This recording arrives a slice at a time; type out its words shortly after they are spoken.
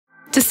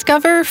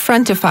Discover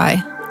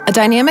Frontify, a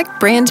dynamic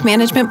brand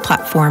management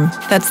platform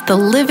that's the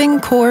living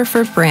core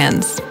for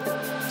brands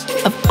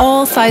of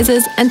all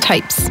sizes and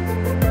types,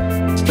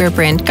 where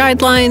brand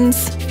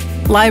guidelines,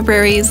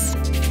 libraries,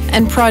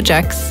 and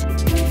projects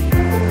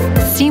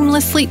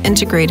seamlessly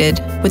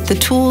integrated with the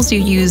tools you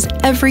use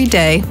every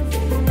day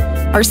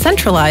are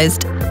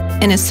centralized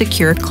in a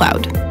secure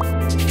cloud.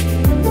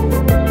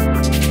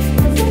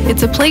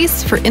 It's a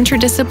place for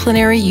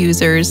interdisciplinary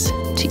users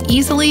to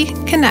easily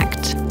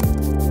connect,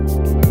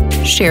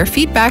 share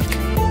feedback,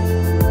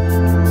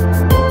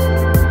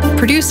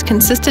 produce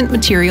consistent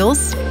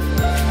materials,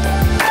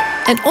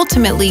 and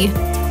ultimately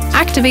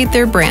activate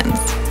their brands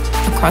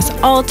across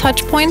all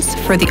touchpoints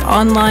for the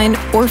online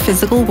or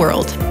physical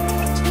world.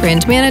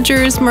 Brand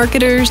managers,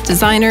 marketers,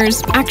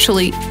 designers,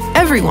 actually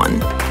everyone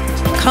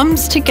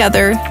comes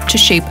together to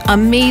shape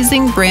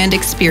amazing brand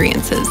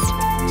experiences.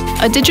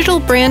 A digital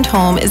brand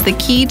home is the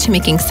key to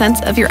making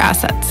sense of your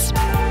assets.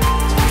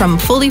 From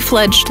fully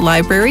fledged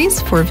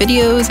libraries for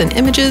videos and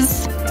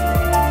images,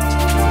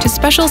 to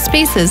special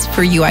spaces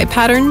for UI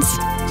patterns,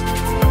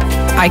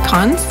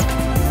 icons,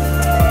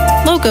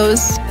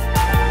 logos,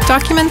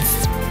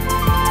 documents,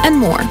 and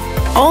more.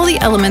 All the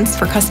elements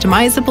for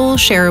customizable,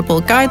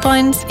 shareable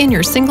guidelines in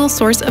your single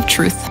source of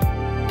truth.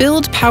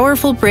 Build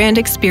powerful brand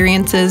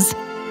experiences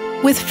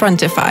with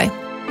Frontify.